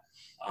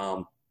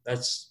 Yeah.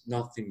 That's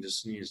nothing to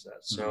sneeze at.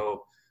 Mm-hmm.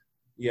 So,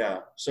 yeah.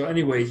 So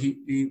anyway,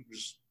 he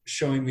was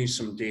showing me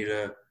some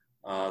data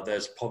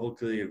that's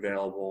publicly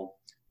available.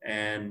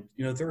 And,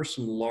 you know, there are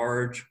some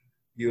large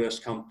U.S.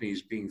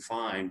 companies being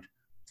fined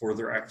for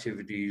their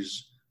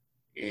activities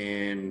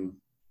in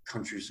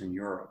countries in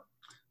Europe.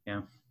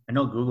 Yeah. I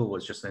know Google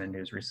was just in the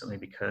news recently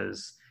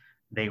because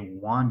they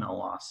won a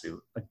lawsuit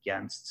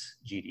against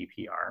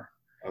GDPR.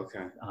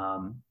 Okay.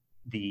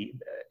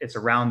 It's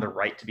around the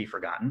right to be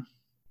forgotten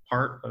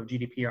part of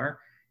GDPR.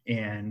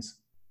 And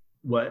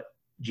what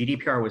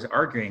GDPR was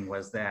arguing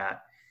was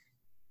that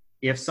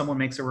if someone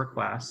makes a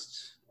request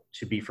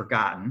to be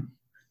forgotten,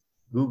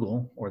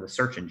 Google or the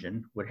search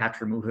engine would have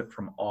to remove it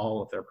from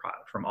all of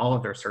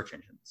their search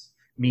engines,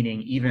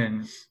 meaning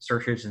even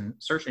search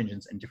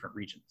engines in different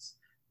regions,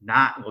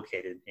 not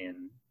located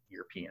in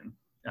European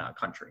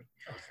country.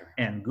 Okay.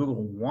 And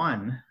Google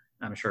won.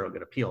 I'm sure it'll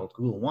get appealed.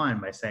 Google won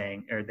by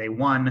saying, or they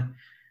won.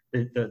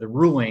 The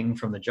ruling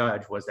from the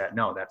judge was that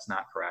no, that's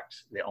not correct.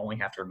 They only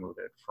have to remove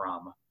it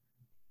from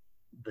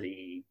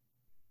the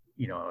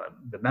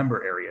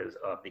member areas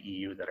of the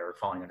EU that are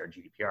falling under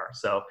GDPR.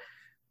 So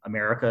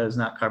America is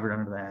not covered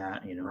under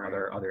that,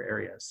 right. other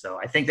areas. So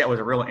I think that was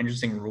a real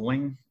interesting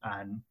ruling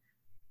on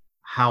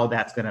how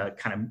that's going to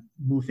kind of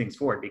move things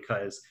forward,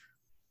 because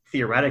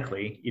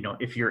theoretically,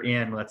 if you're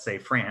in, let's say,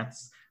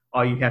 France,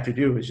 all you have to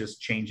do is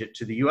just change it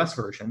to the US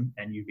version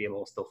and you'd be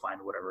able to still find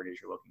whatever it is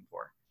you're looking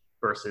for.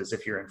 Versus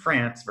if you're in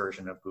France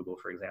version of Google,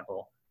 for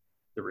example,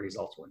 the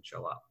results wouldn't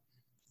show up.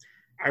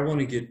 I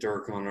want to get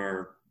Dirk on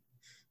our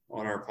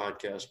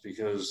podcast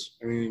because,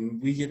 I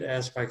mean, we get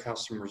asked by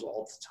customers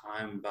all the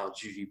time about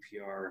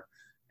GDPR,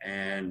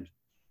 and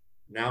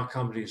now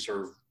companies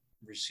are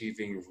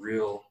receiving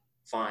real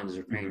fines.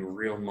 They're paying mm-hmm.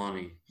 real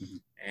money,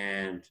 mm-hmm.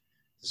 and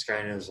this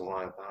guy knows a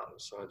lot about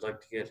it. So I'd like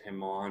to get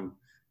him on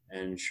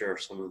and share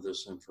some of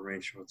this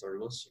information with our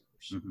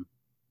listeners. Mm-hmm.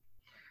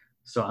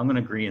 So I'm going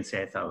to agree and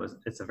say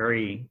it's a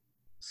very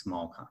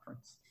small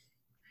conference.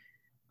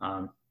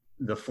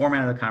 The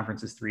format of the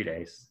conference is 3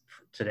 days.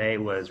 Today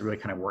was really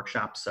kind of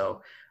workshop.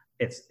 So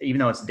even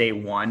though it's day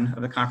one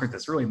of the conference,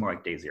 it's really more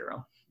like day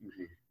 0.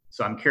 Mm-hmm.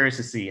 So I'm curious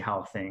to see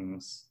how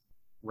things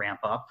ramp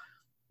up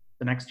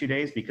the next 2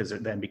 days, because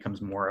it then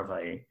becomes more of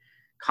a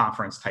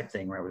conference type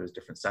thing, right, where there's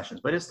different sessions,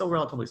 but it's still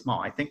relatively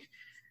small. I think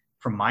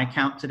from my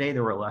count today,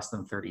 there were less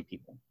than 30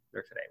 people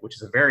there today, which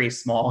is a very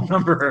small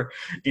number,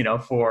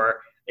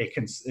 for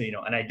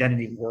an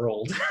identity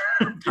world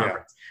conference.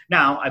 Yeah.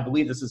 Now, I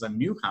believe this is a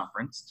new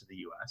conference to the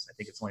US. I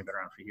think it's only been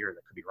around for a year.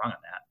 That could be wrong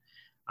on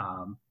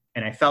that.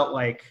 And I felt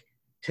like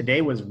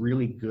today was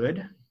really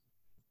good.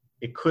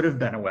 It could have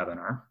been a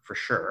webinar for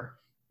sure,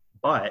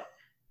 but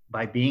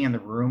by being in the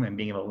room and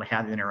being able to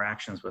have the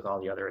interactions with all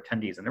the other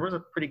attendees, and there was a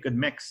pretty good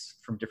mix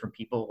from different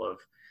people of,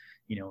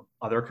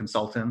 other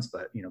consultants,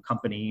 but,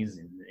 companies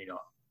and,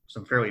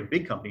 some fairly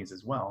big companies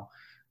as well,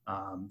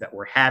 that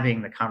were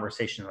having the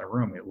conversation in the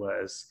room.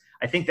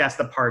 I think that's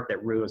the part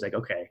that really was like,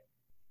 okay,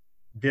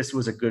 this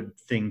was a good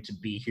thing to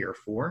be here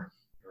for.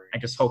 I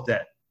just hope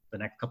that the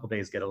next couple of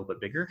days get a little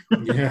bit bigger.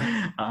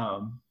 Yeah.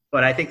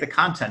 But I think the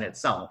content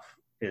itself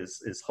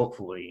is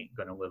hopefully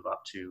going to live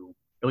up to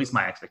at least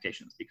my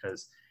expectations,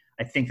 because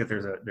I think that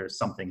there's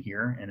something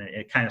here, and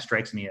it kind of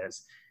strikes me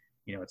as,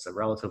 it's a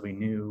relatively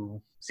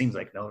new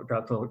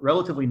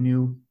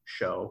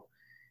show.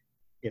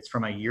 It's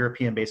from a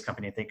European-based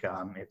company. I think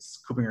it's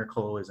Kubinger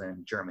Kohl is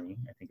in Germany.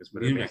 I think is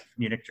where they're based,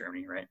 Munich,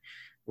 Germany, right,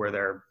 where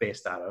they're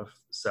based out of.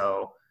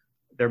 So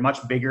they're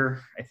much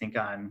bigger, I think,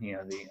 on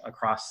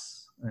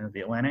across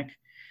the Atlantic.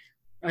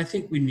 I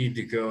think we need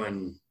to go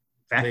and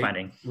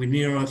fact-finding. We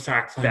need a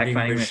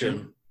fact-finding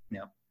mission.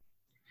 Yeah.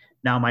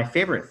 Now, my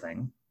favorite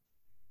thing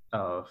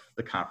of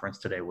the conference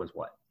today was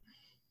what?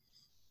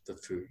 The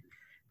food.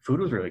 Food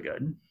was really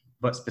good,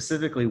 but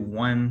specifically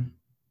one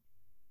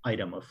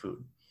item of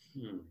food.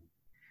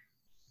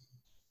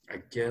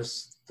 I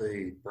guess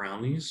the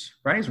brownies.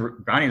 Brownies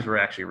were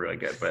actually really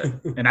good, but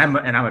and I'm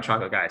a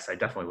chocolate guy, so I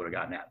definitely would have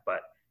gotten that.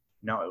 But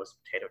no, it was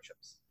potato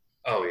chips.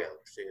 Oh yeah,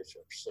 potato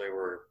chips. They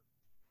were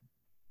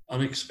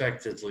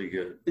unexpectedly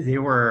good. They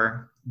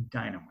were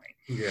dynamite.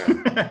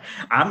 Yeah.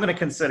 I'm going to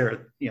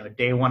consider,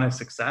 day one of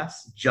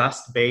success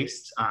just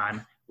based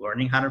on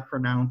learning how to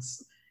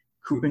pronounce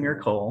Koopinger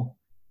Kohl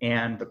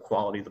and the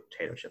quality of the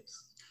potato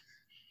chips.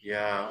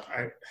 Yeah.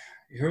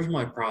 Here's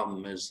my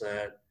problem is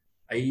that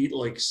I eat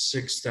like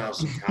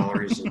 6,000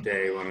 calories a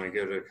day when I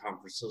go to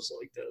conferences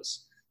like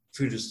this.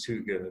 Food is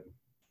too good.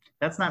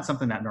 That's not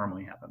something that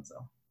normally happens,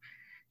 though.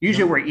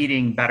 Usually we're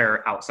eating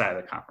better outside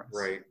of the conference.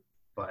 Right.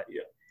 But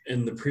yeah.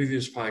 In the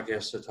previous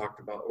podcast, I talked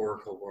about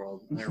Oracle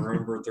World. And I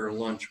remember their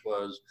lunch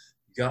was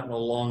you got in a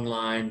long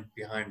line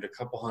behind a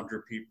couple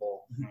hundred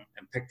people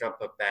and picked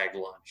up a bag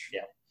lunch.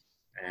 Yeah.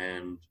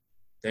 And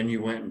then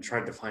you went and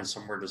tried to find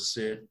somewhere to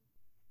sit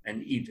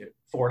and eat it.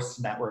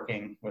 Forced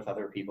networking with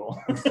other people.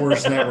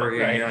 Forced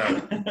networking, right?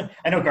 Yeah.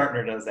 I know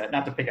Gartner does that.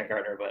 Not to pick on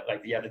Gartner, but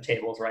like the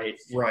tables, right?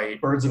 Right.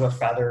 Birds of a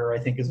feather, I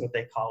think is what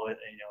they call it.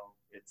 And,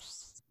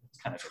 it's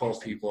kind of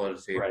 12 people at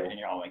a table. Right. And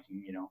you're all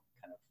making, kind of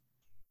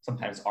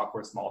sometimes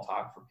awkward small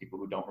talk for people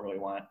who don't really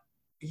want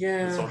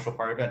the social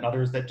part of it, and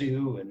others that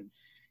do. And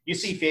you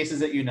see faces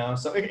that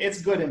so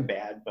it's good and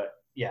bad, but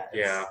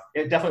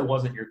it definitely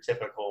wasn't your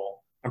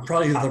typical. I'm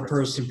probably the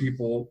person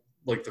people,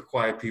 like the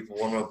quiet people,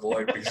 want to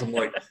avoid because I'm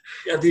like,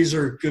 yeah, these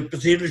are good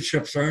potato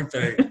chips, aren't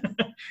they?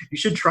 You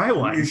should try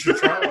one. You should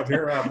try one.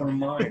 Here, I have one of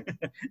mine.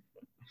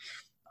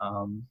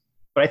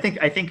 But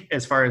I think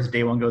as far as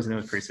day one goes, it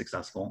was pretty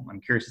successful. I'm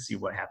curious to see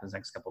what happens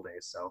next couple of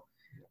days. So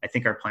I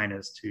think our plan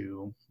is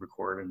to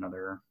record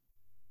another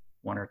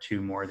one or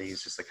two more of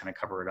these just to kind of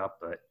cover it up.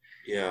 But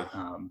yeah,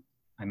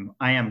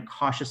 I am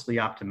cautiously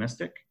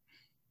optimistic.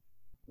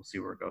 We'll see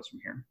where it goes from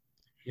here.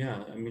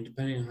 Yeah, I mean,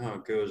 depending on how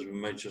it goes, we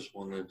might just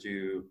want to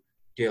do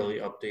daily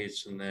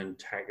updates and then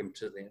tag them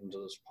to the end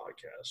of this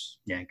podcast.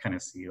 Yeah, and kind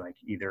of see like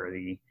either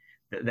the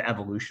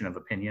evolution of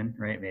opinion,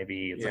 right?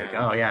 Maybe it's like,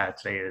 oh yeah,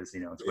 today is,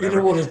 it's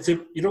whatever.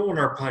 You don't want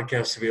our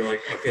podcast to be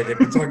like, okay, they've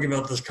been talking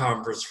about this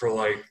conference for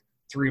like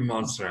 3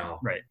 months now.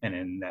 Right. And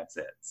then that's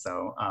it.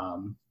 So,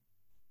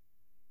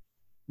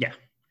 yeah,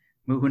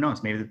 who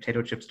knows? Maybe the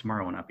potato chips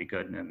tomorrow will not be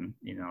good. And,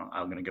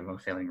 I'm going to give them a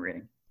failing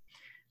rating.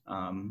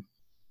 All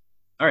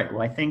right.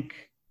 Well, I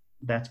think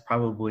that's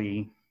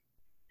probably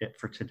it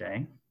for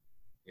today.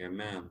 Yeah,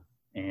 man.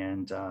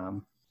 And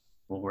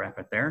we'll wrap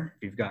it there.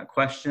 If you've got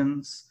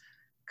questions,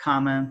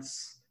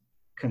 comments,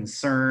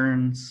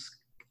 concerns,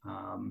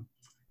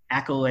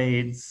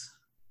 accolades,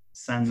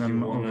 send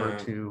them over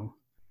to.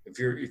 If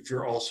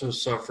you're also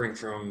suffering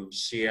from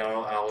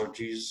Seattle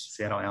allergies,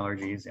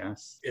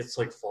 yes, it's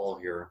like fall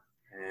here,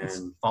 and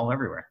it's fall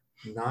everywhere.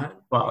 In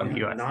the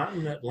U.S. Not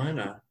in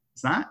Atlanta.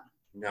 It's not.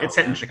 No, it's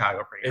hitting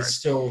Chicago pretty hard. It's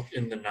still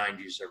in the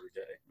 90s every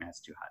day. That's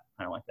too hot.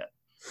 I don't like that.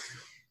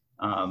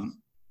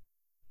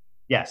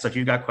 Yeah, so if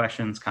you've got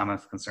questions,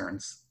 comments,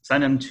 concerns,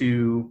 send them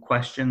to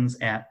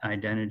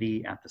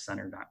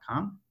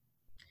questions@identityatthecenter.com,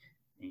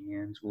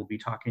 and we'll be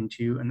talking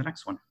to you in the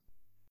next one.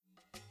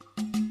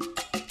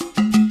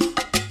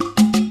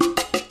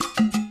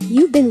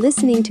 You've been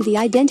listening to the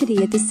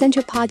Identity at the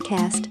Center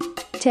podcast.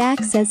 To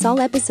access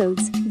all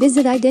episodes,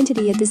 visit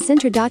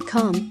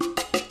identityatthecenter.com.